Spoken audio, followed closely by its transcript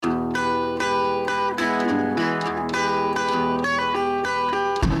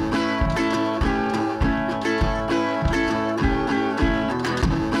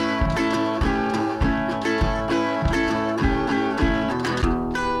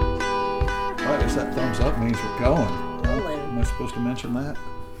guess that thumbs up means we're going. Rolling. Am I supposed to mention that?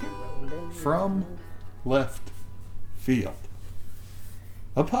 From Left Field.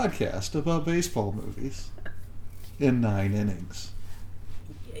 A podcast about baseball movies in 9 innings.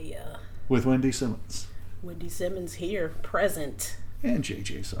 Yeah. With Wendy Simmons. Wendy Simmons here, present. And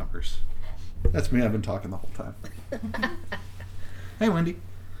JJ Summers. That's me, I've been talking the whole time. Hey Wendy.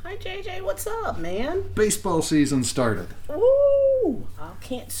 Hi JJ, what's up, man? Baseball season started. Ooh! I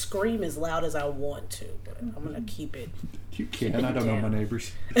can't scream as loud as I want to, but I'm gonna keep it. You can, I don't know my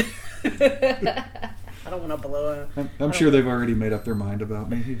neighbors. I don't want to blow a... I'm sure they've already made up their mind about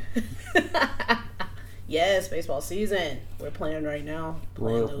me. Yes, baseball season. We're playing right now.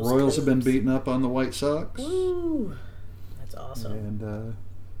 Royals have been beaten up on the White Sox. Woo! That's awesome. And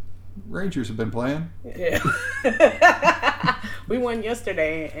Rangers have been playing. Yeah. We won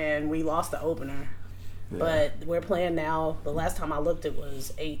yesterday and we lost the opener. Yeah. But we're playing now. The last time I looked, it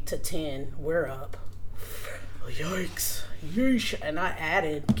was 8-10. We're up. Yikes. Yeesh. And I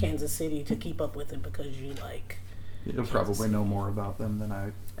added Kansas City to keep up with it because you like... You'll probably know more about them than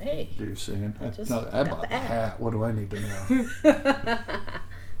I do, seeing. I bought the hat. What do I need to know?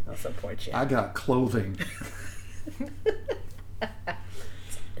 I'll support you. I got clothing.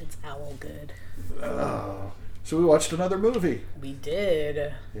 It's owl good. So we watched another movie. We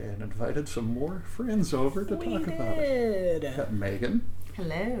did. And invited some more friends over to talk about it. We got Megan.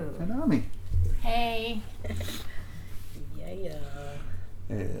 Hello. And Ami. Hey. Yeah.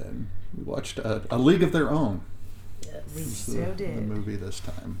 And we watched A League of Their Own. Yes. We so the did. The movie this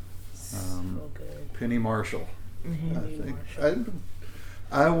time. So good. Penny Marshall. Mm-hmm. I think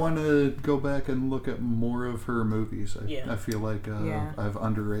I want to go back and look at more of her movies. I feel like I've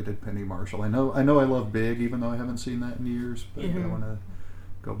underrated Penny Marshall. I know I love Big, even though I haven't seen that in years. But I want to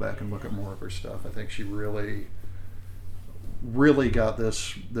go back and look at more of her stuff. I think she really got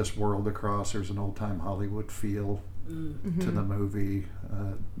this world across. There's an old time Hollywood feel to the movie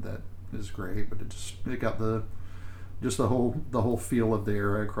that is great. But it got the whole feel of the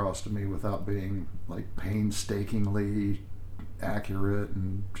era across to me without being like painstakingly accurate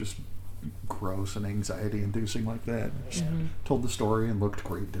and just gross and anxiety inducing like that. Just told the story and looked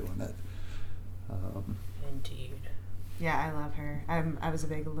great doing it. Indeed. Yeah, I love her. I was a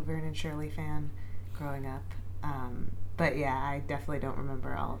big Laverne and Shirley fan growing up. But yeah, I definitely don't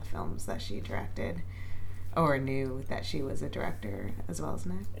remember all the films that she directed or knew that she was a director as well as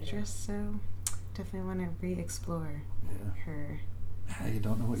an actress. So definitely want to re-explore her. You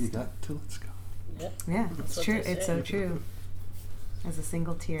don't know what you got till it's gone. Yep. Yeah, it's true. It's so true. As a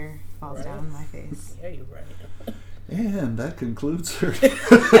single tear falls down my face. Yeah, you're right. And that concludes her.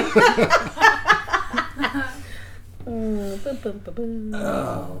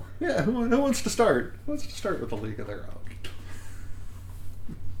 Yeah, who wants to start? Who wants to start with A League of Their Own?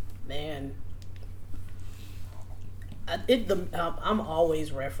 Man. I'm always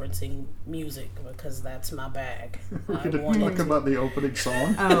referencing music because that's my bag. We're going to talk about the opening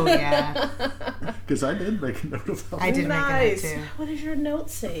song. Oh, yeah. Because I did make a note of that. I did make a note, too. What does your note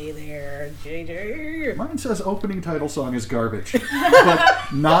say there, JJ? Mine says opening title song is garbage.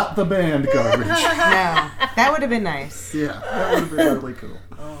 But not the band Garbage. No, that would have been nice. Yeah, that would have been really cool.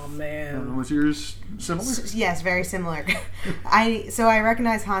 Oh, man. Was yours similar? Yes, very similar. I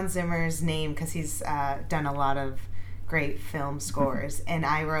recognize Hans Zimmer's name because he's done a lot of great film scores, and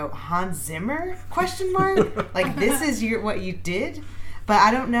I wrote Hans Zimmer ? Like, this is what you did, but I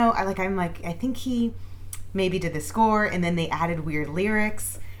don't know. I think he maybe did the score, and then they added weird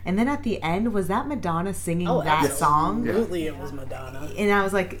lyrics, and then at the end, was that Madonna singing that song? Absolutely, it was Madonna. And I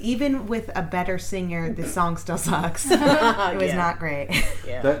was like, even with a better singer, this song still sucks. It was not great.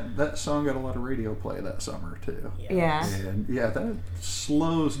 Yeah. That song got a lot of radio play that summer too. Yeah. And that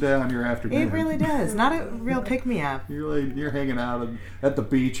slows down your afternoon. It really does. Not a real pick me up. You're hanging out at the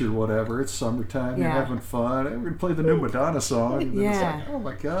beach or whatever. It's summertime. You're having fun. We're gonna play the new Madonna song. And it's like, oh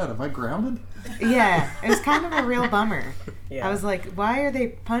my God, am I grounded? Yeah, it was kind of a real bummer. Yeah. I was like, why are they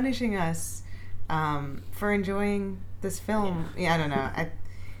punishing us for enjoying this film? Yeah, I don't know.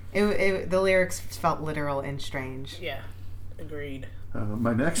 The lyrics felt literal and strange. Yeah, agreed.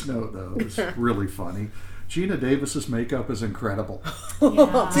 My next note, though, is really funny. Gina Davis's makeup is incredible.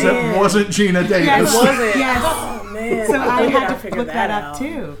 Yeah. It wasn't Gina Davis. Yes. It wasn't. Yes. Oh, man. So I had to figure look that up out.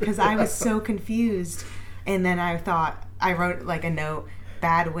 too because I was so confused. And then I wrote like a note.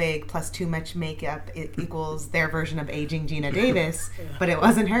 Bad wig plus too much makeup equals their version of aging Gina Davis, but it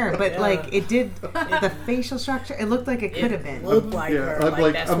wasn't her. But like it did, the facial structure, it looked like it could have been. Looked like her. I'm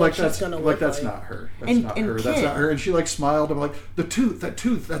like, that's not her. That's not her. That's not her. And she like smiled. I'm like, that tooth,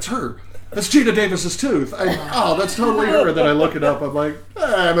 that's her. That's Gina Davis's tooth. That's totally her. Then I look it up. I'm like,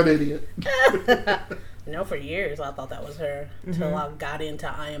 I'm an idiot. For years I thought that was her until I got into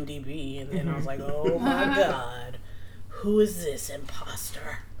IMDb, and then I was like, oh my god, who is this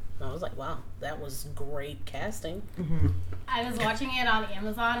imposter? And I was like, wow, that was great casting. I was watching it on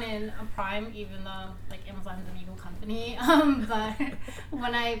Amazon and Prime, even though like Amazon's an evil company. But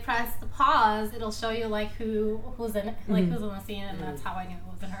when I press the pause, it'll show you like who's in it, like who's in the scene, and that's how I knew it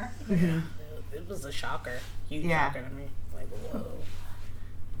wasn't her. It was a shocker, huge Yeah. shocker to me. Like, whoa,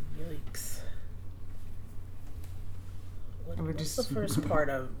 yikes. What's the first part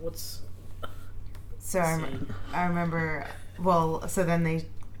of what's? So I remember. Well, so then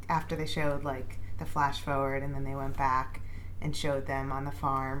after they showed like the flash forward, and then they went back and showed them on the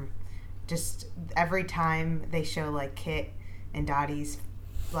farm. Just every time they show like Kit and Dottie's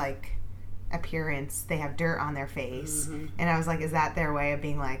like appearance, they have dirt on their face, and I was like, is that their way of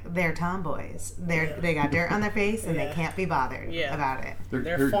being like they're tomboys? They got dirt on their face and they can't be bothered about it.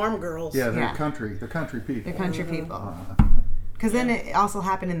 They're farm girls. Yeah, they're Yeah. country. They're country people. They're country people. Because then it also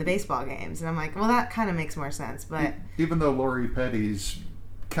happened in the baseball games, and I'm like, well, that kind of makes more sense. But Even though Lori Petty's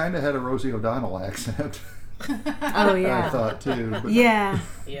kind of had a Rosie O'Donnell accent, oh yeah, I thought too. But yeah,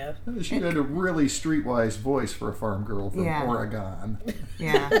 Yeah. she had a really streetwise voice for a farm girl from Yeah. Oregon.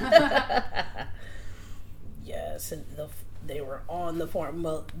 yeah. Yes, and they were on the farm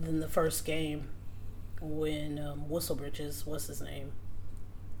in the first game when Whistlebritches, what's his name?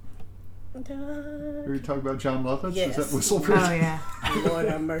 Are you talking about John Lovitz? Yes. Is that Whistlebridge? Oh yeah. Lord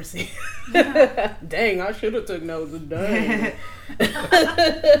have mercy. Dang, I should have took notes. Dang.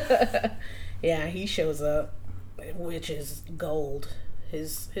 Yeah, he shows up, which is gold.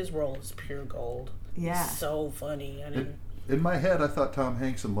 His role is pure gold. Yeah. He's so funny. I didn't. In my head, I thought Tom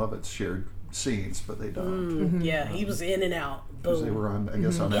Hanks and Lovitz shared scenes, but they don't. Yeah, he was in and out. Because they Boom. were on, I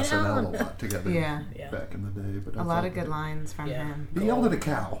guess, on SNL a lot together Yeah. back in the day. But A lot of good lines from Yeah. him. He yelled at a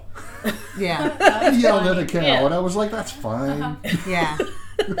cow. Yeah, He yelled at a cow, Yeah. and I was like, that's fine. yeah.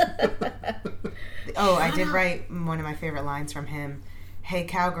 Oh, I did write one of my favorite lines from him. Hey,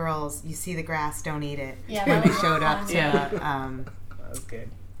 cowgirls, you see the grass, don't eat it. Yeah, When that we was showed up to Yeah. um, That was good.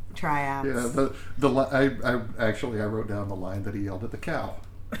 tryouts. Yeah, I wrote down the line that he yelled at the cow.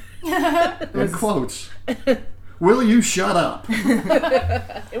 In quotes. Will you shut up?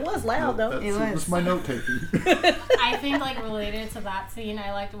 It was loud though. That It was. was my note taking. I think like related to that scene,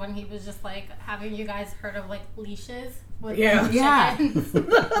 I liked when he was just like, having you guys heard of like leashes with Yeah. the Yeah. chickens?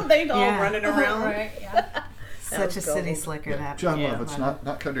 They all Yeah. running around. Right, yeah. Such a was city gold. slicker. That John Yeah. Lovitz,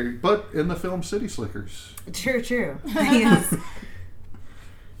 not country, but in the film City Slickers, True. He is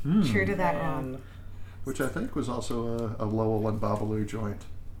true to that role. And which I think was also a Lowell and Babalu joint.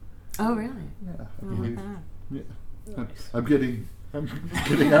 Oh, really? Yeah, I Oh, believe. wow. Yeah. nice. I'm getting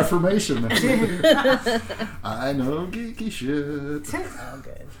affirmation. I know geeky shit. All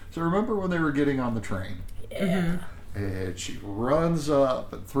good. So remember when they were getting on the train, Yeah. and she runs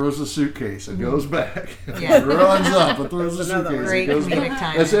up and throws the suitcase and goes back. Yeah. Runs up and throws the Another suitcase Great and goes comedic back.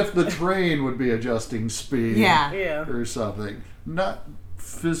 timing. As if the train would be adjusting speed. Yeah. Yeah. Or something. Not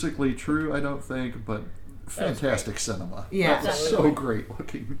physically true, I don't think, but fantastic cinema. Yeah. That's so great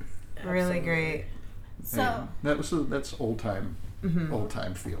looking. Really great. So, That's old time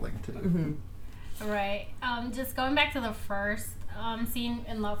feeling too. right. Just going back to the first scene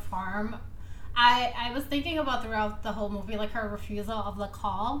in the farm, I was thinking about throughout the whole movie, like her refusal of the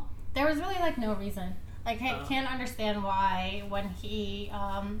call. There was really like no reason. Like I can't understand why when he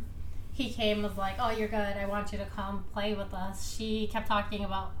came was like, oh, you're good, I want you to come play with us. She kept talking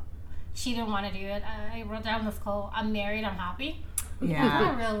about she didn't want to do it. I wrote down this quote, I'm married, I'm happy. Yeah. That's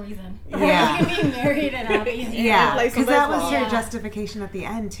not a real reason. Yeah. You can be married and happy. Yeah, play some because that was baseball. her Yeah. justification at the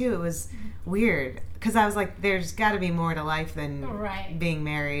end too. It was weird because I was like, "There's got to be more to life than Right. being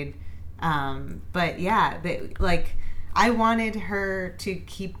married." But yeah, I wanted her to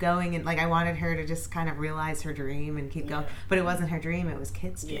keep going, and like I wanted her to just kind of realize her dream and keep going. But it wasn't her dream; it was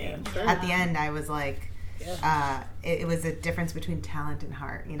Kit's dream. Yeah, sure. At the end, I was like, Yeah. it was a difference between talent and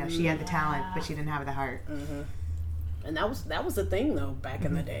heart. You know, she had the talent, but she didn't have the heart. And that was the thing though back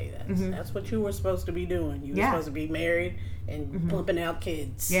in the day. That's what you were supposed to be doing. You were Yeah. supposed to be married and pumping out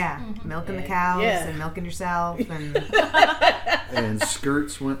kids. Yeah, milking the And- cows yeah. and milking yourself, and And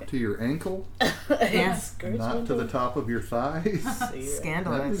skirts went to your ankle, Yeah. Skirts not went to the top of your thighs. See, That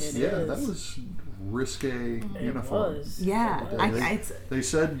scandalous. was, It that is. was risque It uniform. was. Yeah, It was. it's They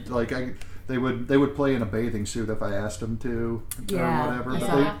said like they would play in a bathing suit if I asked them to Yeah, or whatever. I But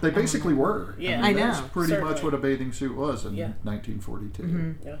saw they basically were. Yeah. I That's know. pretty much Certainly. what a bathing suit was in Yeah.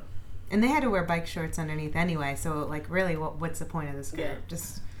 1942. Yeah. and they had to wear bike shorts underneath anyway. So like, really, what's the point of the skirt? Yeah.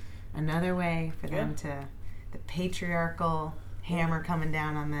 Just another way for them to the patriarchal hammer coming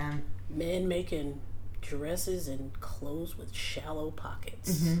down on them. Men making dresses and clothes with shallow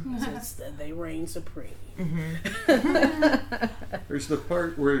pockets. Since they reign supreme. There's the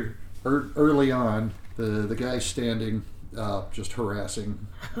part where early on, the guy's standing just harassing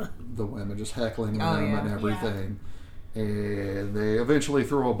the women, just heckling them and everything. And they eventually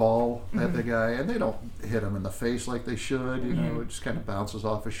throw a ball at the guy, and they don't hit him in the face like they should. You know, it just kind of bounces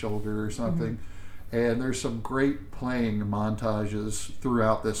off his shoulder or something. And there's some great playing montages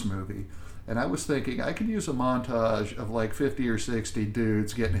throughout this movie. And I was thinking I could use a montage of like 50 or 60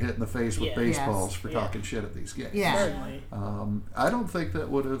 dudes getting hit in the face with baseballs for talking shit at these guys. Yeah. Certainly. I don't think that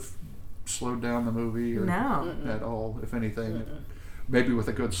would have slowed down the movie or No. at all. If anything, maybe with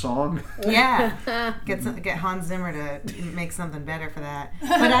a good song. Yeah, get Hans Zimmer to make something better for that.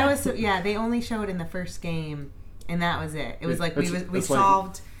 But I was they only showed in the first game, and that was it. It was like we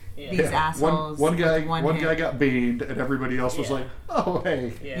solved these assholes. One guy with one guy hit. got beamed, and everybody else was like, "Oh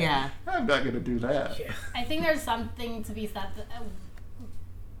hey, I'm not going to do that." Yeah. I think there's something to be said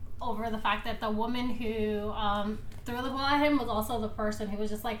over the fact that the woman who threw the ball at him was also the person who was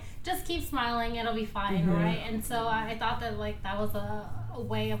just like, just keep smiling, it'll be fine, right? And so I thought that like that was a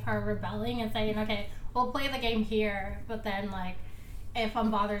way of her rebelling and saying, okay, we'll play the game here, but then like if I'm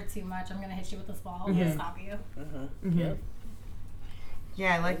bothered too much, I'm gonna hit you with this ball and stop you. Yep.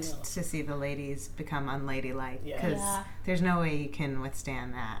 Yeah, I liked to see the ladies become unladylike because there's no way you can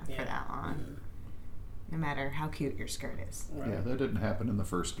withstand that for that long, no matter how cute your skirt is. Right. Yeah, that didn't happen in the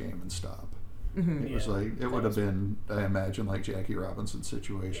first game and stop. Mm-hmm. It was like it would have been, I imagine, like Jackie Robinson's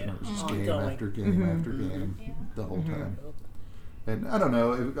situation. It was just game Ongoing. after game after game the whole time. And I don't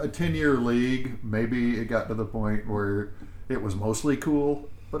know, a 10-year league, maybe it got to the point where it was mostly cool,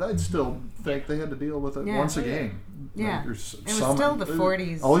 but I'd still think they had to deal with it once a game. Yeah. Like, there's It was still the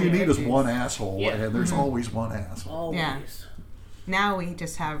 40s. All you need is 50s. one asshole, and there's always one asshole. Always. Yeah. Now we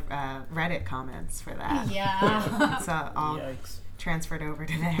just have Reddit comments for that. Yeah. So all Yikes. transferred over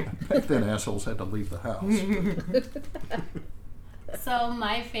to there. Back then, assholes had to leave the house. So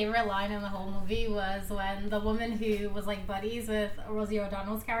my favorite line in the whole movie was when the woman who was like buddies with Rosie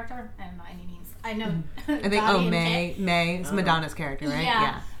O'Donnell's character, I don't know any names. I know. I think May is Madonna's character, right?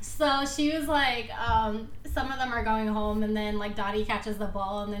 Yeah. So she was like, some of them are going home, and then like Dottie catches the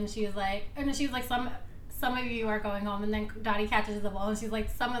ball, and then she was like, some of you are going home, and then Dottie catches the ball, and she's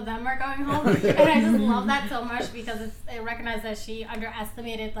like, some of them are going home. And I just love that so much because it recognized that she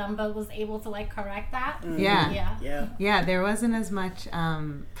underestimated them, but was able to like correct that. Yeah, there wasn't as much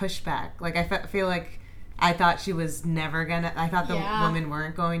pushback. Like I feel like I thought she was never gonna. I thought the women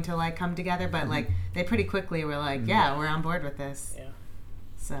weren't going to like come together, but like they pretty quickly were like, yeah, we're on board with this. Yeah.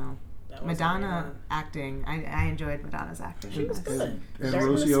 So Madonna acting, I enjoyed Madonna's acting. She was good. And Dark in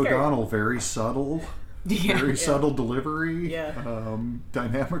Rosie the skirt. O'Donnell, very subtle. Very subtle delivery.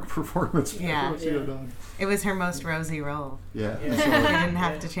 Dynamic performance. Rosie O'Donnell. It was her most rosy role. Yeah. She didn't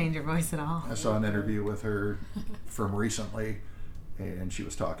have to change her voice at all. I saw an interview with her from recently, and she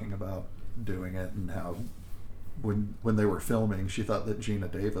was talking about doing it and how when they were filming, she thought that Gina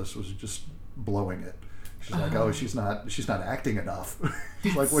Davis was just blowing it. She's like, oh, she's not acting enough.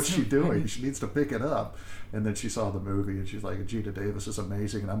 She's like, what's she doing? She needs to pick it up. And then she saw the movie, and she's like, Gina Davis is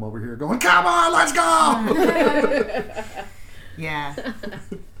amazing, and I'm over here going, come on, let's go! Yeah,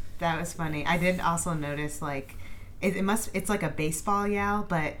 that was funny. I did also notice, like, it's like a baseball yell,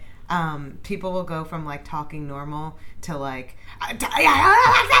 but people will go from like talking normal to like,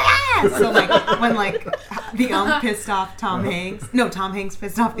 so like when like the ump pissed off Tom Hanks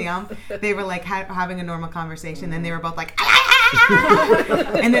pissed off the ump, they were like having a normal conversation, then they were both like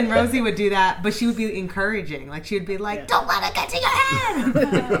and then Rosie would do that, but she would be encouraging, like she would be like, don't let it get to your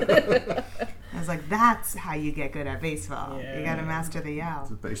head. I was like, that's how you get good at baseball. You gotta master the yell.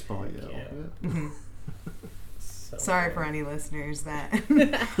 It's a baseball yell. So Sorry for any listeners that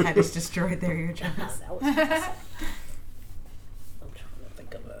I just destroyed their eardrums. that was awesome. I'm trying to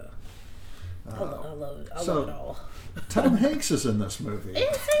think of I love it all. Tom Hanks is in this movie.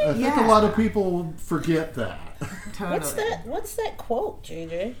 Is he? I think a lot of people forget that. Totally. What's that quote,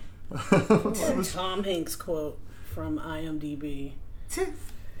 JJ? What was- Tom Hanks quote from IMDb.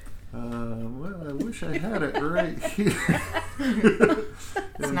 well, I wish I had it right here.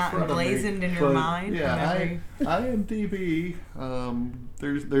 It's not emblazoned in your mind. Yeah, IMDb.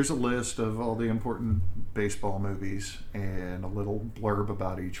 There's a list of all the important baseball movies and a little blurb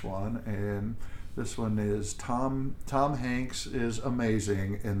about each one. And this one is Tom Hanks is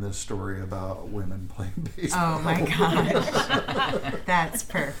amazing in this story about women playing baseball. Oh my gosh, that's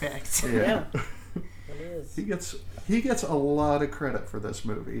perfect. Yeah. It is. He gets a lot of credit for this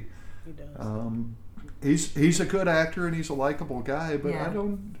movie. He does. he's a good actor and he's a likable guy, but Yeah. I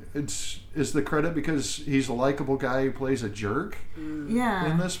don't. Is the credit because he's a likable guy who plays a jerk Yeah.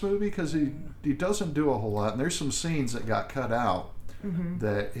 in this movie? Because he doesn't do a whole lot, and there's some scenes that got cut out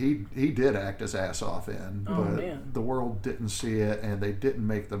that he did act his ass off in, Oh, but man. the world didn't see it, and they didn't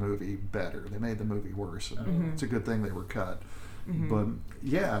make the movie better. They made the movie worse. And it's a good thing they were cut. But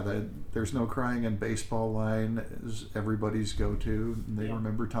yeah, there's no crying in baseball line is everybody's go-to. They Yeah.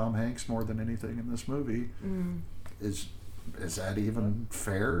 remember Tom Hanks more than anything in this movie. Is that even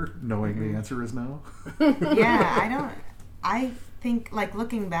fair? Knowing the answer is no. Yeah, I think, like,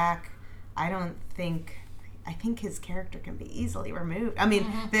 looking back, I think his character can be easily removed. I mean,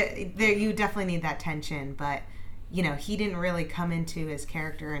 there you definitely need that tension, but you know, he didn't really come into his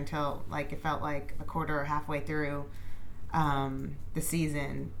character until, like, it felt like a quarter or halfway through the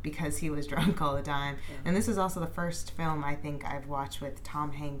season, because he was drunk all the time. And this is also the first film I think I've watched with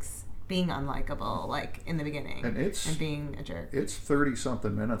Tom Hanks being unlikable, like, in the beginning, And being a jerk. it's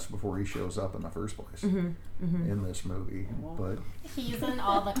 30-something minutes before he shows up in the first place in this movie. But He's in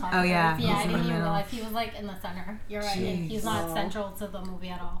all the corners. Oh, yeah. Yeah, He's I in the didn't even middle. realize he was like in the center. You're right. Jeez. He's not central to the movie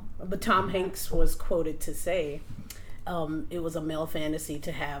at all. But Tom Hanks was quoted to say, it was a male fantasy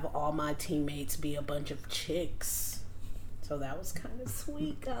to have all my teammates be a bunch of chicks. So that was kind of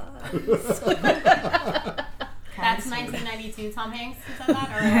sweet, guys. That's 1992 Tom Hanks who said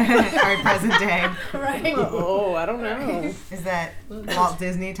that? Our present day. Or, right? Oh, I don't know. Is that Walt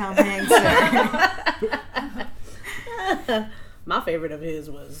Disney Tom Hanks? Or? My favorite of his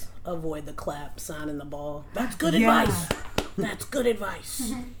was avoid the clap, signing the ball. That's good Yeah. advice. That's good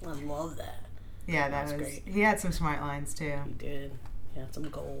advice. I love that. Yeah, that That's was great. He had some smart lines too. He did. He had some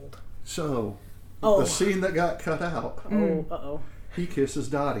gold. so Oh. the scene that got cut out, Oh, uh-oh. he kisses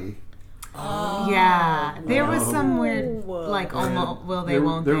Dottie. Yeah, there was some weird, no. like, And almost will they,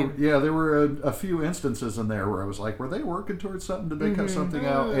 won't there, they? Yeah, there were a few instances in there where I was like, were they working towards something? Did they cut something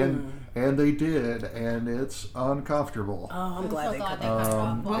out? And they did, and it's uncomfortable. Oh, I'm glad so they glad cut they that. cut it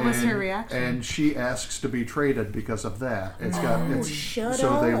off. What was her reaction? And she asks to be traded because of that. It's shut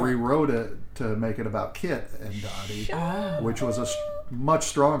so they up. rewrote it to make it about Kit and Dottie, which was a much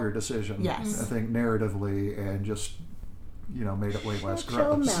stronger decision. Yes. I think narratively, and just made it way less Shut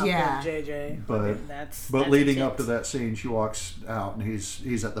your gross. mouth Yeah. up, JJ. But that's leading up to intense. that scene, she walks out and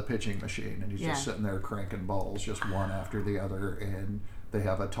he's at the pitching machine and he's Yeah. just sitting there cranking balls, just one after the other, and they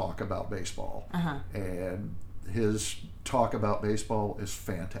have a talk about baseball. And his talk about baseball is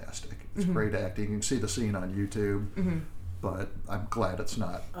fantastic. It's great acting. You can see the scene on YouTube, but I'm glad it's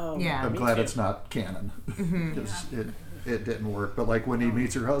not. Oh, Yeah. I'm me glad too. it's not canon because it didn't work. But like when he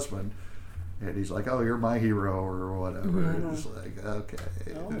meets her husband. And he's like, "Oh, you're my hero," or whatever. And it's like, okay.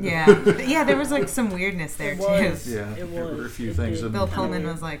 Yeah, there was like some weirdness there It too. was. Yeah, It there were a was. few It things. did. In, Bill Pullman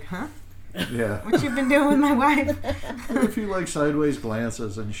was like, "Huh? yeah, What you been doing with my wife?" there were a few like sideways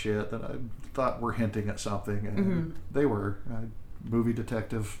glances and shit that I thought were hinting at something, and they were. Movie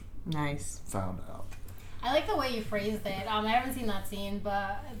detective Nice. found out. I like the way you phrased it. I haven't seen that scene,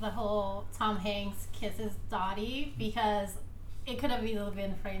 but the whole Tom Hanks kisses Dottie, because it could have easily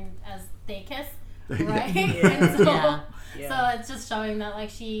been framed as they kiss, right? And so, Yeah. so it's just showing that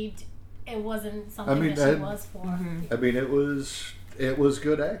like it wasn't something that she was for. I mean, it was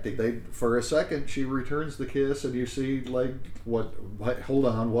good acting. They for a second she returns the kiss, and you see like what hold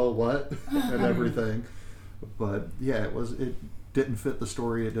on, well, what and everything. But yeah, it didn't fit the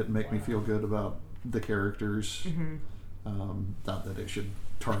story. It didn't make me feel good about the characters. Not that it should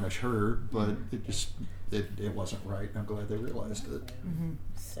tarnish her, but it just it wasn't right. I'm glad they realized it.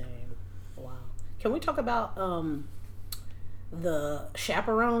 Same. Wow. Can we talk about the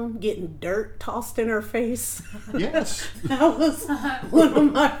chaperone getting dirt tossed in her face? Yes. That was one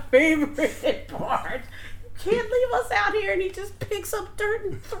of my favorite parts. You can't leave us out here, and he just picks up dirt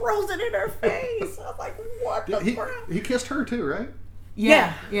and throws it in her face. I was like, what the crap? He kissed her too, right?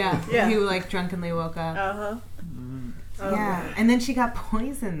 Yeah. Yeah. He like drunkenly woke up. Uh-huh. Yeah, and then she got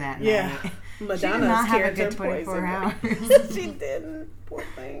poisoned that Yeah. night. Madonna's She did not have a character good 24 hours. poisoned. She didn't. Poor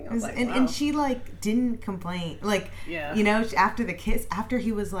thing. I was like, wow. And she like didn't complain. Like, Yeah. After the kiss, after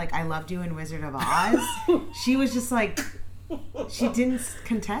he was like, "I loved you" in Wizard of Oz, she was just like, she didn't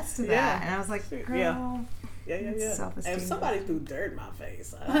contest to that, Yeah. and I was like, "Girl, Yeah. Yeah. self-esteem. If somebody threw dirt in my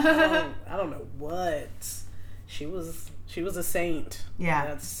face, I don't know what. She was a saint. Yeah.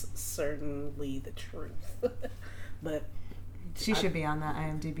 That's certainly the truth. But she should be on that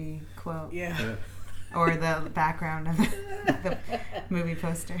IMDb quote yeah. or the background of the movie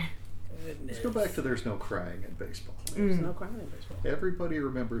poster." Goodness. Let's go back to "There's no crying in baseball." There's no crying in baseball. Everybody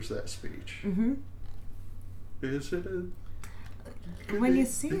remembers that speech. Mm-hmm. Is it a when you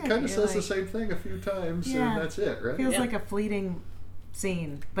see it, kind you're of says the like- same thing a few times, Yeah. and that's it, right? feels Yeah. like a fleeting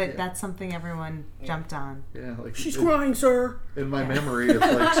scene, but Yeah. that's something everyone jumped on. Yeah, like She's crying, sir. In my memory,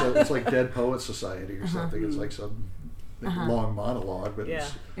 it's like Dead Poet Society or something. It's like some long monologue, but Yeah.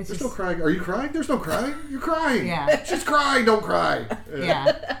 It's there's just- no crying. Are you crying? There's no crying. You're crying. Yeah. She's crying. Don't cry.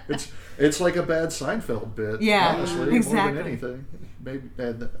 Yeah. It's like a bad Seinfeld bit. Yeah, honestly, exactly. more than anything. Maybe,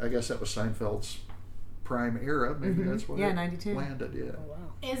 and I guess that was Seinfeld's prime era. Maybe that's what Yeah, it 92. landed. Yeah. Oh, wow.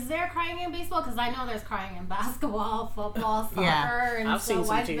 Is there crying in baseball? Because I know there's crying in basketball, football, soccer, Yeah. and I've so seen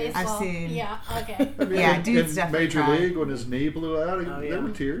some why is tears. baseball? I've seen- Yeah, okay. I mean, Yeah, in, dudes in definitely Major cry. League, when his knee blew out, Oh, there yeah. were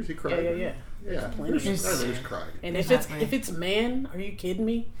tears. He cried. Yeah. Yeah, Plenty. there's crying. And Exactly. if it's men, are you kidding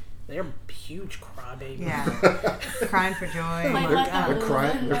me? They're huge crybabies. Yeah. Crying for joy. Like, Oh my let God.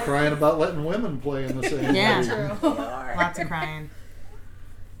 them- They're crying about letting women play in the same Yeah. league. They are. Lots of crying.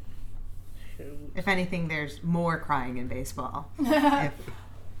 Shoot. If anything, there's more crying in baseball. If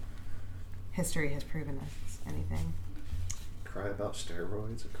history has proven us anything. Cry about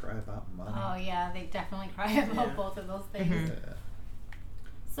steroids and cry about money. Oh yeah, they definitely cry about Yeah. both of those things. Yeah.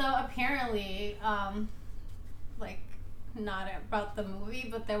 So apparently, like not about the movie,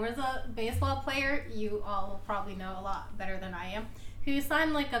 but there was a baseball player you all will probably know a lot better than I am, who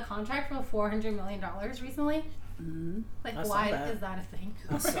signed like a contract for $400 million recently. Mhm. Like, I saw why that. is that a thing?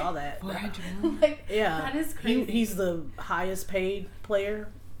 I saw that. Like, Yeah. that is crazy. He's the highest paid player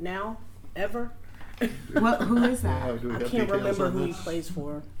now, ever. Who is Yeah, that? do we I have can't details remember on who he this? plays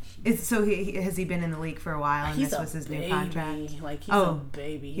for. So has he been in the league for a while and He's this a was his baby. new contract? Like he's Oh, a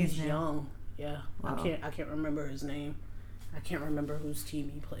baby. He's he's new. young. Yeah. Wow. I can't remember his name. I can't remember whose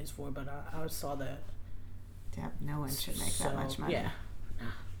team he plays for, but I saw that. Yeah, no one should make that much money. Yeah.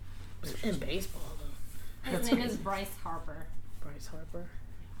 But in baseball though. His That's name crazy. is Bryce Harper. Bryce Harper.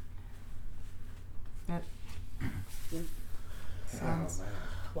 That Oh, sounds. man.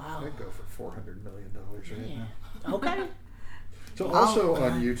 Wow. I'd go for $400 million right Yeah. now. Okay. So also Oh,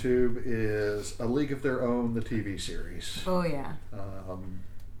 on YouTube is A League of Their Own, the TV series. Oh yeah.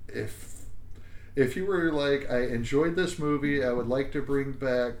 If you were like, I enjoyed this movie, I would like to bring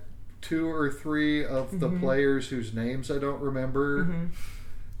back 2 or 3 of the players whose names I don't remember,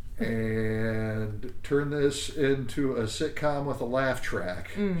 and turn this into a sitcom with a laugh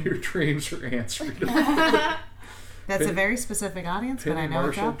track. Your dreams are answered. That's a very specific audience, but I Penny know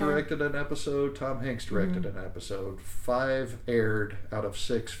it's Marshall out there. directed an episode. Tom Hanks directed an episode. 5 aired out of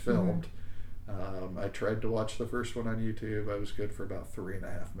 6 filmed. I tried to watch the first one on YouTube. I was good for about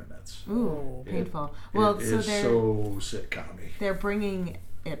 3.5 minutes. Ooh, It- painful. Well, it so is they're so sitcom-y. they're bringing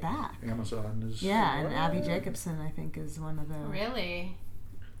it back. Amazon is Yeah, and Abby Jacobson, I think, is one of the. Really?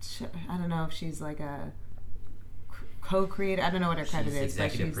 I don't know if she's like a co-creator. I don't know what her credit is. but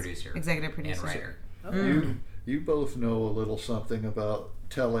executive she's producer Executive and producer. writer. You both know a little something about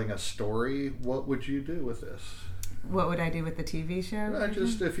telling a story. What would you do with this? What would I do with the TV show?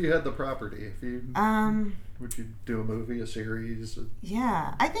 Just if you had the property, if you Um. would you do a movie, a series?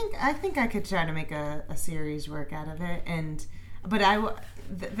 Yeah, I think I could try to make a series work out of it, but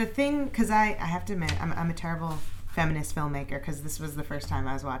the thing, because I have to admit I'm a terrible feminist filmmaker because this was the first time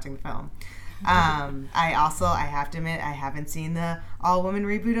I was watching the film. I have to admit I haven't seen the all woman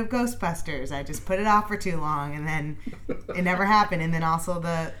reboot of Ghostbusters. I just put it off for too long, and then it never happened. And then also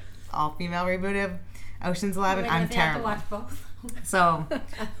the all female reboot of Ocean's 11. I'm You have to terrible. watch both. So,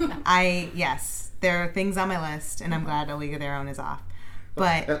 yes, there are things on my list, and I'm glad A League of Their Own is off.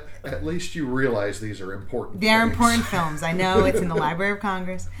 But At least you realize these are important. they're things. important films. I know it's in the Library of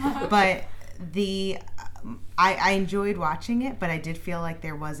Congress, but I enjoyed watching it, but I did feel like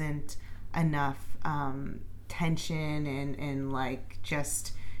there wasn't enough tension and like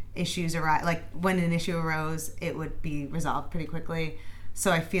just issues arise. Like when an issue arose, it would be resolved pretty quickly. So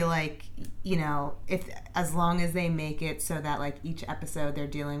I feel like, if as long as they make it so that like each episode they're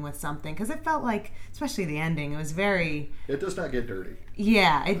dealing with something, because it felt like, especially the ending, it was very. It does not get dirty.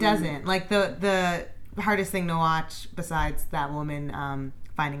 Yeah, it doesn't. Like the hardest thing to watch besides that woman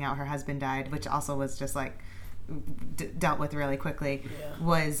finding out her husband died, which also was just like dealt with really quickly,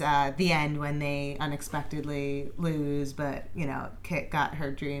 was the end when they unexpectedly lose, but Kit got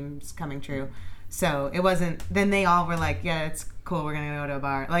her dreams coming true. So it wasn't. Then they all were like, "Yeah, it's cool. We're gonna go to a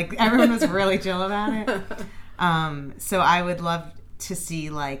bar." Like everyone was really chill about it. So I would love to see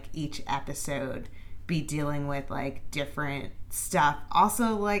like each episode be dealing with like different stuff.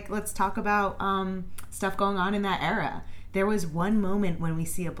 Also, like let's talk about stuff going on in that era. There was one moment when we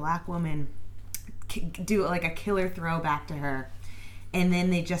see a black woman do like a killer throw back to her, and then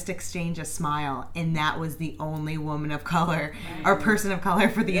they just exchange a smile, and that was the only woman of color or person of color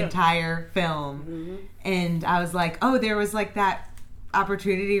for the entire film. And I was like, oh, there was like that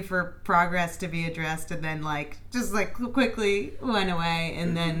opportunity for progress to be addressed, and then like just like quickly went away.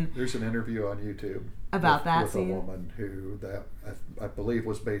 And then there's an interview on YouTube about that with scene. A woman who that I believe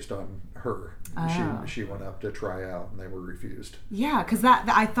was based on her. She went up to try out and they were refused. Yeah, because that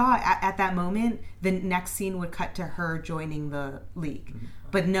I thought at that moment the next scene would cut to her joining the league,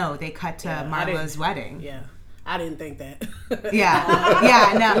 but no, they cut to Marlo's wedding. Yeah. I didn't think that.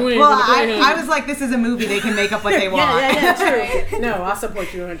 No. Well, I was like, this is a movie. They can make up what they want. True. No, I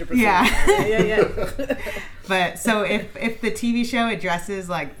support you 100%. Yeah. But so if the TV show addresses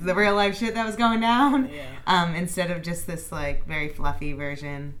like the real life shit that was going down, instead of just this like very fluffy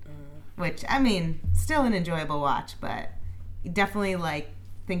version, which I mean, still an enjoyable watch, but definitely like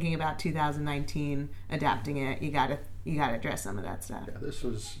thinking about 2019 adapting it, you gotta address some of that stuff. Yeah, this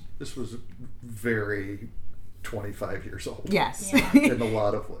was very 25 years old. Yes. In a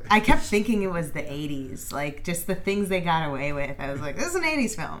lot of ways. I kept thinking it was the 80s. Like, just the things they got away with. I was like, this is an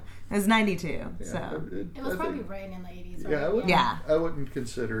 80s film. It was 92. Yeah, so it was probably right in the 80s, right? Yeah, I wouldn't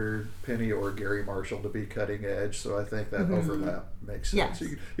consider Penny or Gary Marshall to be cutting edge, so I think that overlap makes sense.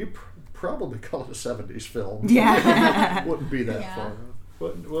 Yes. You probably call it a 70s film. Yeah. Wouldn't be that far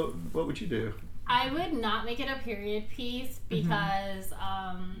off. What would you do? I would not make it a period piece because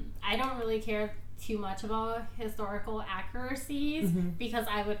I don't really care too much about historical accuracies because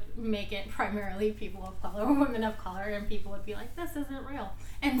I would make it primarily people of color or women of color, and people would be like, this isn't real.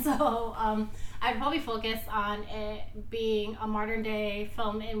 And so I'd probably focus on it being a modern day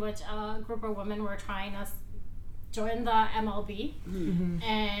film in which a group of women were trying to join the MLB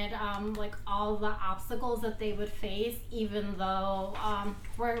and like all the obstacles that they would face, even though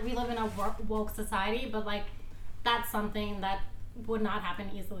we live in a woke society, but like that's something that would not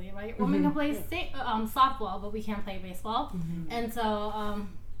happen easily, right? Women can play softball, but we can't play baseball. And so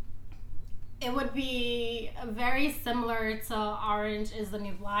it would be very similar to Orange is the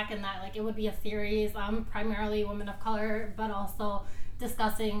New Black in that like it would be a series primarily women of color, but also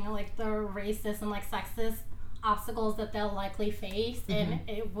discussing like the racist and like sexist obstacles that they'll likely face. And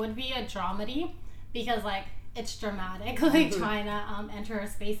it would be a dramedy because like it's dramatic, like trying to enter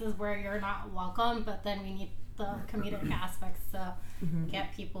spaces where you're not welcome, but then we need the comedic aspects to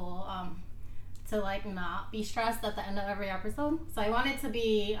get people to like not be stressed at the end of every episode. So I want it to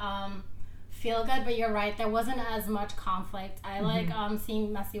be feel good, but you're right, there wasn't as much conflict. I like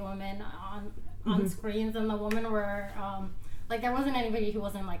seeing messy women on screens, and the women were like there wasn't anybody who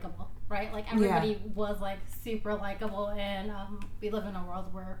wasn't likable, right? Like everybody was like super likable, and we live in a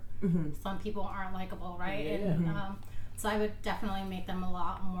world where some people aren't likable, right? And so I would definitely make them a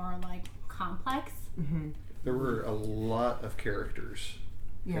lot more like complex. There were a lot of characters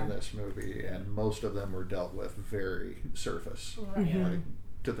in this movie, and most of them were dealt with very surface, like,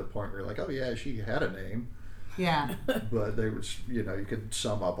 to the point where you're like, oh yeah, she had a name. Yeah. But there was, you could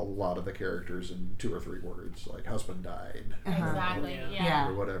sum up a lot of the characters in 2 or 3 words, like husband died. Exactly.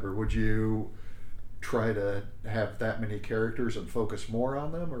 Or whatever. Would you try to have that many characters and focus more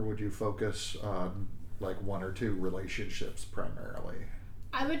on them, or would you focus on like 1 or 2 relationships primarily?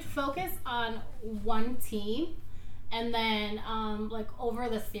 I would focus on one team, and then like over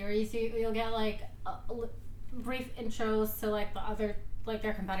the series you'll get like brief intros to like the other, like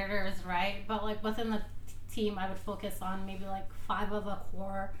their competitors, right? But like within the team I would focus on maybe like 5 of the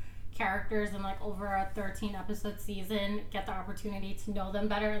core characters, and like over a 13 episode season get the opportunity to know them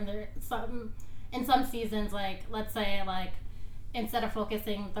better. And there in some seasons, like let's say like instead of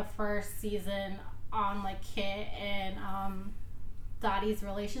focusing the first season on like Kit and Dottie's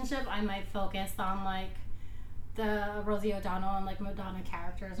relationship, I might focus on like the Rosie O'Donnell and like Madonna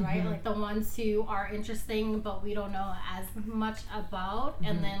characters, right? Like the ones who are interesting but we don't know as much about,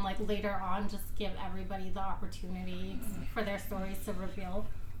 and then like later on just give everybody the opportunity for their stories to reveal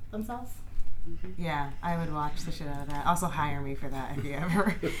themselves. Yeah, I would watch the shit out of that. Also hire me for that if you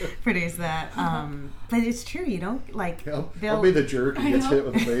ever produce that. But it's true, you don't like I'll be the jerk who gets hit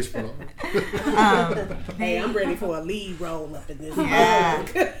with a baseball. Hey, I'm ready for a lead role up in this.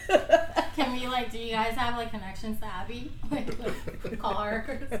 Can we like, do you guys have like connections to Abby? Like call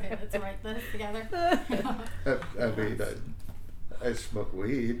her, say, let's write this together. I mean, I smoke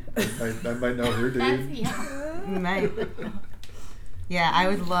weed. I might know her, dude. You might. Yeah, I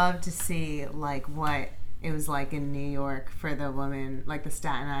would love to see like what it was like in New York for the woman, like the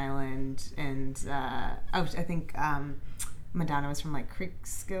Staten Island, and I think Madonna was from like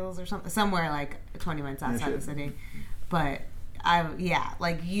Creekskills or something, somewhere like 20 minutes outside the city. But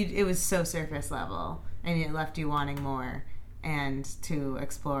it was so surface level, and it left you wanting more. and to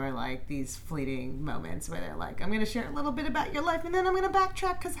explore like these fleeting moments where they're like, I'm going to share a little bit about your life and then I'm going to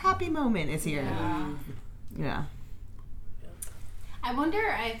backtrack because happy moment is here. Yeah.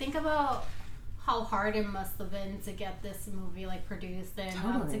 I think about how hard it must have been to get this movie like produced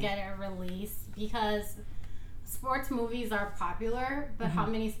and to get it released, because sports movies are popular, but how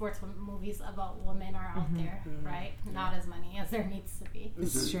many sports movies about women are out there, right? Not as many as there needs to be.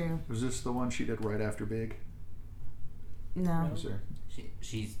 It's true. Was this the one she did right after Big? No. Was there?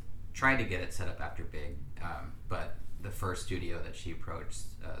 She's tried to get it set up after Big, but the first studio that she approached,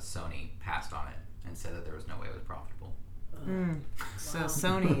 Sony, passed on it and said that there was no way it was profitable. So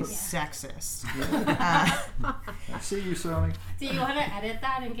Sony's sexist. I see you, Sony. Do you want to edit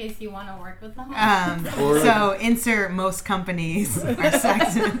that in case you want to work with them? So insert most companies are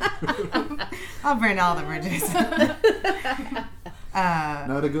sexist. I'll burn all the bridges.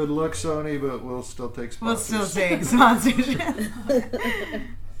 Not a good look, Sony, but we'll still take sponsors. We'll still take sponsorship.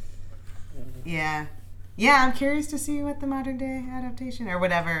 Yeah. Yeah, I'm curious to see what the modern day adaptation or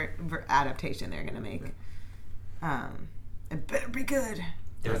whatever adaptation they're going to make. It better be good.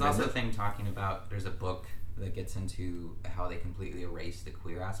 There's also a thing talking about, there's a book that gets into how they completely erase the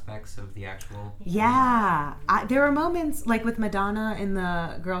queer aspects of the actual. Yeah. There were moments, like with Madonna and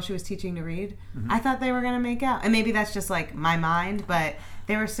the girl she was teaching to read, I thought they were going to make out. And maybe that's just like my mind, but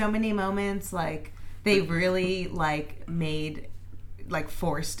there were so many moments like they really like made, like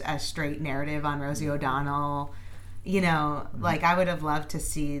forced a straight narrative on Rosie O'Donnell. You know, like I would have loved to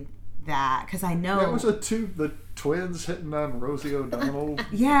see that, because I know that was the twins hitting on Rosie O'Donnell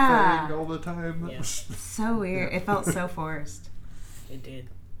thing all the time. Yeah. So weird. It felt so forced. It did.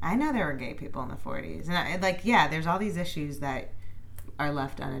 I know there were gay people in the 40s, and there's all these issues that are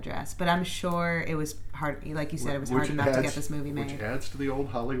left unaddressed, but I'm sure it was hard, like you said, it was hard enough to get this movie made. Which adds to the old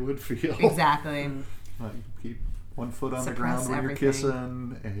Hollywood feel. Exactly. Like, keep one foot on Suppress the ground when everything. you're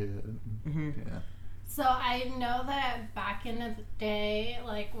kissing, and yeah. So I know that back in the day,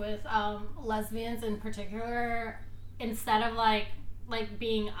 like with lesbians in particular, instead of like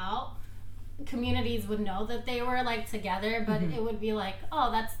being out, communities would know that they were like together, but it would be like,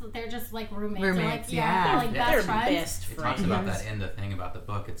 oh, they're just like roommates. Or, like, they're like They're best friends. best It friends. talks about that in the thing about the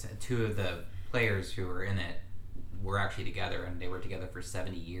book. It's two of the players who were in it were actually together, and they were together for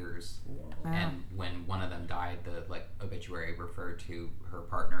 70 years. Wow. And when one of them died, the obituary referred to her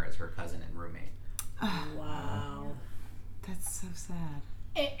partner as her cousin and roommate. Wow. That's so sad.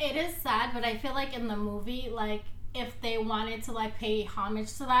 It is sad, but I feel like in the movie, like if they wanted to like pay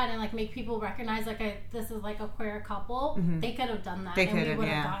homage to that and like make people recognize like this is like a queer couple, they could have done that. They and we could've, would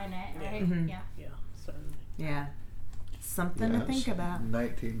have yeah. gotten it, right? Yeah. Yeah, certainly. Yeah. Something to think about.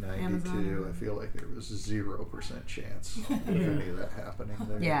 1992, Amazon. I feel like there was 0% chance of any of that happening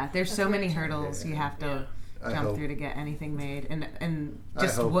there. Yeah, there's so many hurdles you have to I jump hope- through to get anything made, and I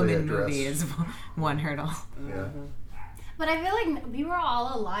just hope they woman address- movie is one hurdle. Yeah. But I feel like we were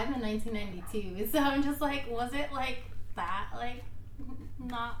all alive in 1992, so I'm just like, was it like that, like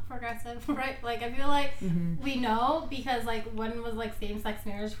not progressive, right? Like I feel like we know because like when was like same-sex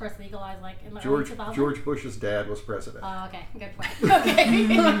marriage first legalized, like in the early 2000s? George Bush's dad was president. Oh, okay, good point.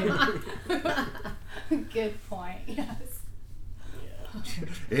 Okay, good point. Yes.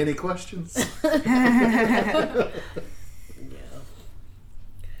 Any questions? Yeah.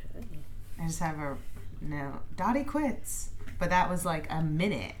 I just have a no. Dottie quits, but that was like a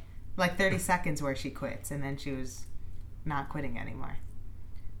minute, like 30 seconds where she quits, and then she was not quitting anymore.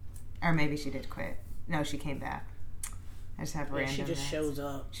 Or maybe she did quit. No, she came back. I just have Yeah, random. she just notes. shows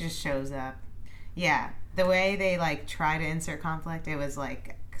up. She just shows up. Yeah, the way they like try to insert conflict, it was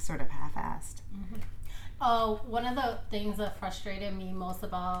like sort of half-assed. Oh, one of the things that frustrated me most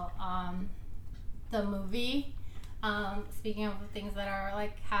about the movie, speaking of things that are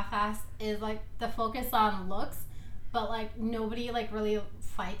like half-assed, is like the focus on looks, but like nobody like really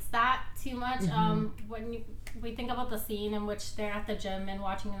fights that too much. When we think about the scene in which they're at the gym and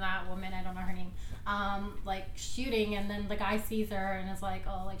watching that woman, I don't know her name, like shooting, and then the guy sees her and is like,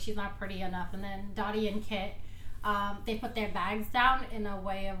 oh, like she's not pretty enough, and then Dottie and Kit, they put their bags down in a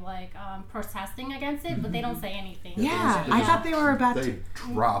way of like protesting against it, but they don't say anything. Yeah, I thought they were about They to.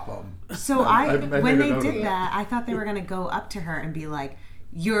 drop them. So I when made a they note did of that, I thought they were gonna go up to her and be like,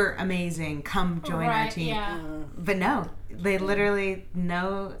 "You're amazing, come join our Right, team." yeah. But no, they literally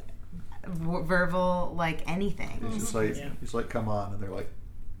no verbal like anything. He's just like, he's like, come on, and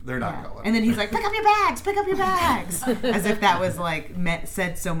they're not Yeah. going. And then he's like, pick up your bags, as if that was like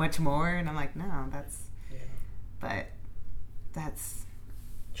said so much more. And I'm like, no, that's, but that's.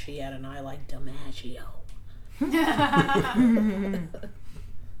 She had an eye like DiMaggio.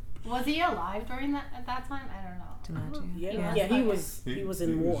 Was he alive during that at that time? I don't know. Yeah, Yeah. he was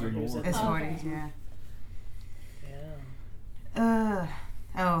in war. He was in His war. 40s, yeah. Yeah.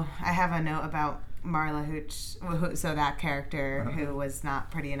 Oh, I have a note about Marla Hooch. So that character who was not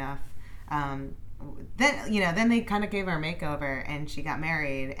pretty enough. Then they kind of gave her a makeover, and she got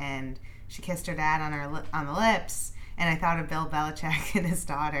married, and she kissed her dad on the lips. And I thought of Bill Belichick and his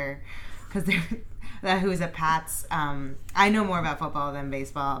daughter, because who's a Pats. I know more about football than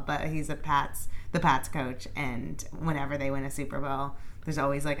baseball, but he's the Pats coach. And whenever they win a Super Bowl, there's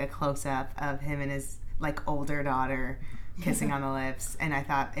always like a close up of him and his like older daughter kissing on the lips, and I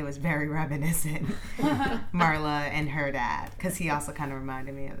thought it was very reminiscent, Marla and her dad, because he also kind of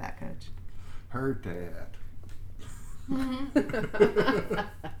reminded me of that coach. Her dad.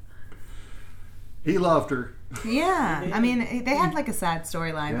 He loved her. Yeah, I mean, they had like a sad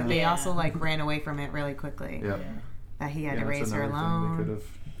storyline, but they Yeah. also like ran away from it really quickly. Yeah. That he had to that's raise her another thing alone. they could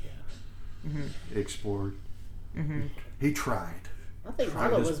have explored. He tried. I think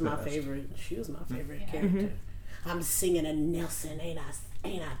Tried Marla his was my best. favorite. She was my favorite character. I'm singing a Nelson, ain't I,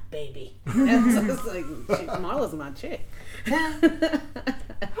 baby? It's like, Marla's my chick.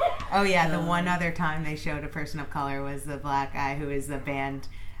 Oh yeah, the one other time they showed a person of color was the black guy who is the band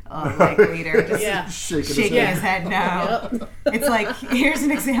leader, just Yeah. Shaking his head no. It's like, here's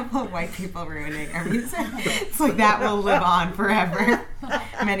an example of white people ruining our music. It's like, that will live on forever.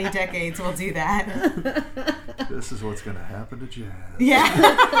 Many decades will do that. This is what's going to happen to jazz.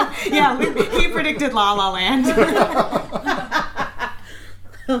 Yeah. He predicted La La Land.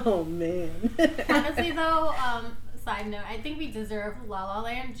 Oh man. Honestly, though, side note, I think we deserve La La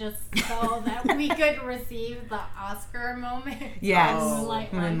Land just so that we could receive the Oscar moment. Yes.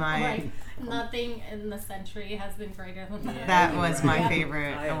 Moonlight. Moonlight. Like, nothing in the century has been greater than that. That was my Right.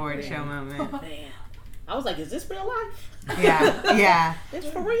 favorite I award agree. show moment. Man. I was like, is this real life? Yeah. It's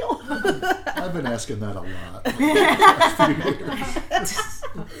for real? I've been asking that a lot.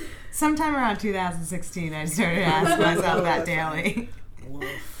 Sometime around 2016, I started asking myself that daily.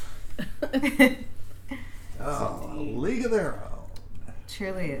 Oh, League of Their Own.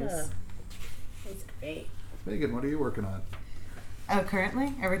 Truly is. It's great. Megan, what are you working on? Oh,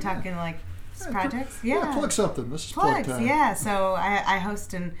 currently? Are we talking like projects? Yeah. Plug something. This is plug Plugs, time. yeah. So I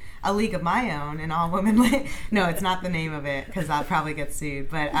host a league of my own, an all-women no, it's not the name of it, because I'll probably get sued.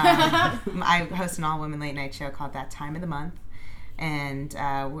 But I host an all-women late-night show called That Time of the Month. And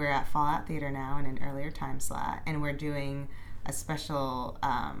we're at Fallout Theater now in an earlier time slot. And we're doing a special,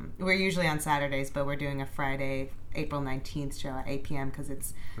 we're usually on Saturdays, but we're doing a Friday, April 19th show at 8 p.m. because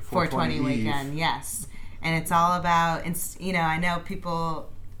it's 420 Eve. weekend. Yes. And it's all about, I know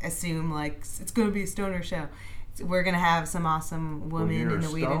people assume like it's going to be a stoner show. We're going to have some awesome When women you're in a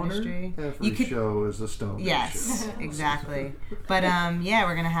the weed stoner, industry. Every show is a stoner Yes, show. exactly. But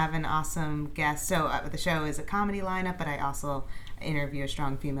we're going to have an awesome guest. So the show is a comedy lineup, but I also interview a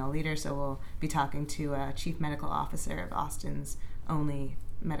strong female leader. So we'll be talking to a chief medical officer of Austin's only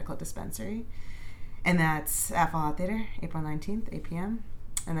medical dispensary. And that's at Fallout Theater, April 19th, 8 p.m.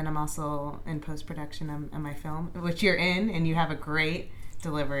 And then I'm also in post-production on my film, which you're in, and you have a great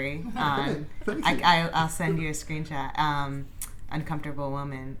delivery on. Thank you. I'll send you a screenshot. Uncomfortable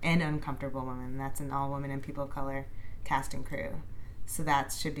Woman. That's an all women and people of color cast and crew. So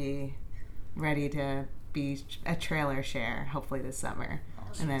that should be ready to be a trailer share, hopefully this summer.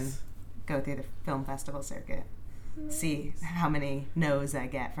 And then go through the film festival circuit. See how many no's I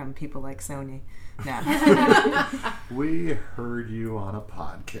get from people like Sony. No. We heard you on a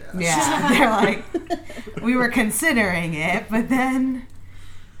podcast. Yeah, they're like, we were considering it, but then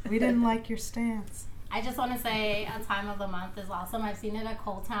we didn't like your stance. I just want to say A Time of the Month is awesome. I've seen it at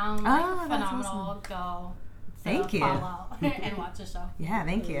Cold Town. Oh, that's phenomenal. Go Thank you. follow and watch the show. Yeah,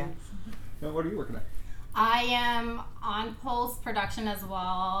 thank you. Now, what are you working at? I am on post-production as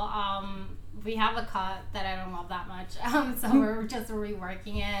well. We have a cut that I don't love that much. So we're just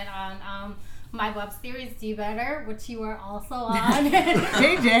reworking it on my web series Do Better, which you are also on.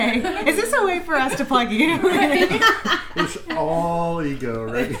 JJ, is this a way for us to plug you? It's all ego,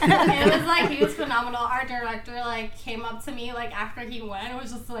 right? It was like, he was phenomenal. Our director came up to me after he went. It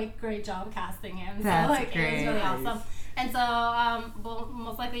was just great job casting him. That's so it was great. really awesome. And so we'll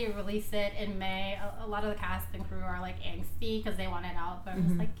most likely release it in May. A lot of the cast and crew are angsty because they want it out, but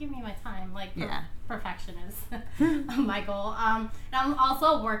I'm just give me my time. Yeah. Perfection is my goal. And I'm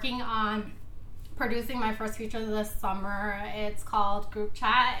also working on producing my first feature this summer. It's called Group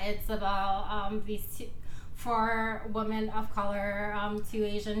Chat. It's about these 4 women of color, 2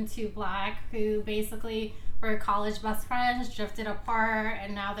 Asian, 2 Black, who basically were college best friends, drifted apart,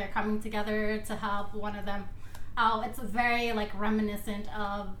 and now they're coming together to help one of them It's very like reminiscent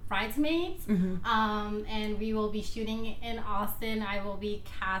of Bridesmaids. And we will be shooting in Austin. I will be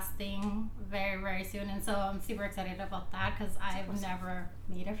casting very, very soon, and so I'm super excited about that because I've never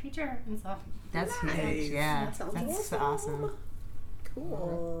made a feature, and so That's Nice. huge. Yeah, That sounds that's awesome. awesome.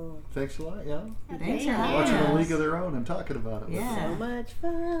 Cool. Thanks a lot, yeah. Thanks for Yeah. having Watching us. A League of Their Own and talking about it. Yeah. So much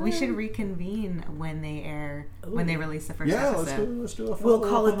fun. We should reconvene when they air, when they release the first Yeah, episode. let's do a We'll follow-up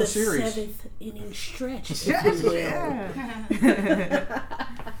call on it the series. 7th inning stretch. if Yes, you will. yeah.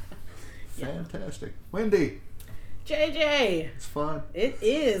 Fantastic. Wendy, JJ, it's fun. it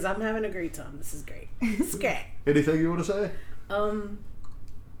is. I'm having a great time. This is great. It's great. Anything you want to say?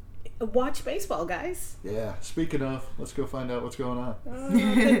 Watch baseball, guys. Yeah, speaking of, let's go find out what's going on.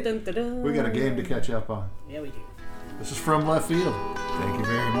 Dun, dun, dun, dun. We got a game to catch up on. Yeah, we do. This is From Left Field. Thank you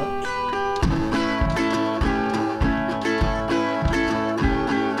very